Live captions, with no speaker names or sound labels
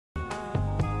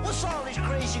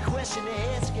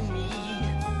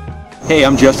Hey,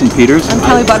 I'm Justin Peters. I'm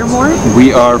Kelly Buttermore.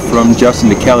 We are from Justin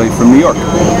to Kelly from New York.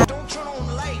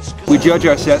 We judge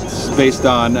our sets based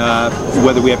on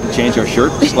whether we have to change our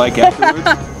shirts, like afterwards.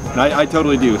 And I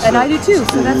totally do. So and I do too,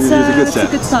 so that's a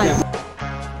good sign.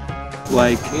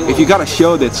 Like, if you got a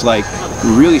show that's like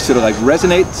really sort of like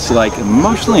resonates like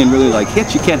emotionally and really like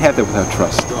hits, you can't have that without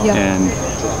trust. Yeah. And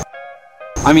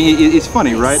I mean, it's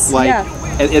funny, right? Like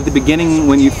at the beginning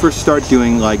when you first start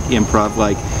doing like improv,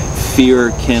 like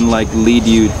fear can like lead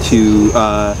you to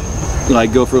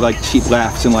like go for like cheap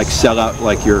laughs and like sell out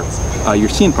like your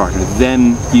scene partner.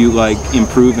 Then you like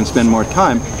improve and spend more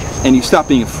time and you stop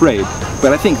being afraid.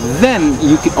 But I think then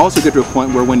you can also get to a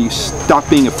point where when you stop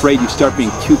being afraid, you start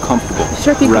being too comfortable. You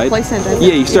start being complacent, I think.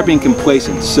 Yeah, you start being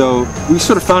complacent. So we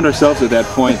sort of found ourselves at that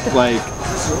point like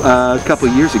a couple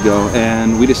of years ago,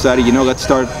 and we decided, you know, let's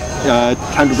start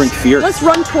time to bring fear. Let's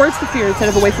run towards the fear instead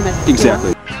of away from it. Exactly.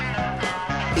 You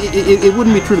know? It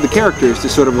wouldn't be true to the characters to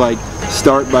sort of like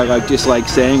start by like just like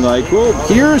saying like, well,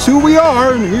 here's who we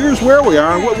are and here's where we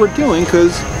are and what we're doing,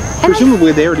 because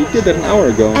presumably they already did that an hour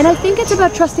ago. And I think it's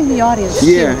about trusting the audience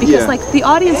too, because like the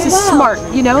audience is smart,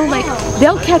 you know, like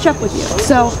they'll catch up with you.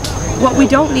 So what we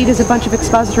don't need is a bunch of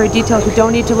expository details. We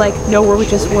don't need to like know where we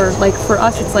just were. Like for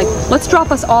us, it's like, let's drop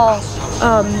us all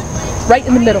right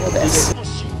in the middle of this.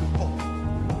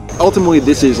 Ultimately,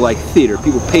 this is like theater.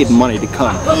 People paid money to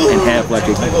come and have like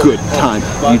a good time.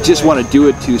 You just want to do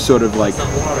it to sort of like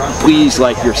please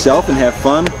like yourself and have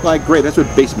fun. Like, great, that's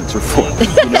what basements are for,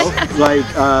 you know? Like,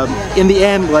 in the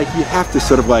end, like you have to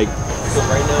sort of like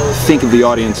think of the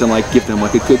audience and like give them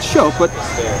like a good show, but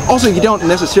also you don't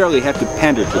necessarily have to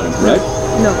pander to them, right?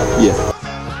 No. Yeah.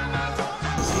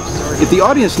 If the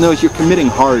audience knows you're committing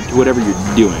hard to whatever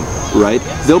you're doing, right,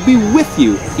 they'll be with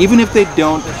you, even if they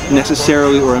don't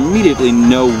necessarily or immediately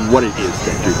know what it is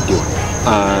that you're doing.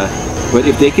 But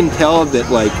if they can tell that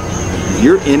like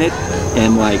you're in it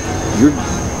and like you're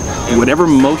whatever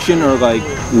motion or like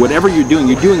whatever you're doing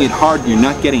it hard and you're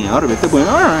not getting out of it, they're going,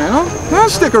 all right, I'll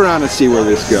stick around and see where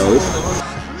this goes.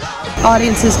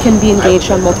 Audiences can be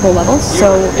engaged on multiple levels,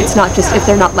 so it's not just if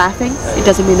they're not laughing, it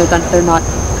doesn't mean they're not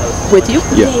with you,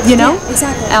 you know? Yeah,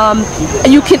 exactly.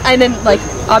 And you can, and then like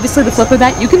obviously the flip of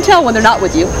that, you can tell when they're not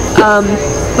with you.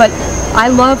 But I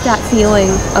love that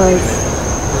feeling of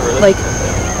like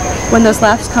when those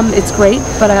laughs come, it's great.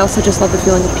 But I also just love the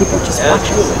feeling of people just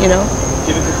watching, you know?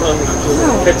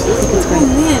 Oh, it's great. Oh,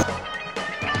 man.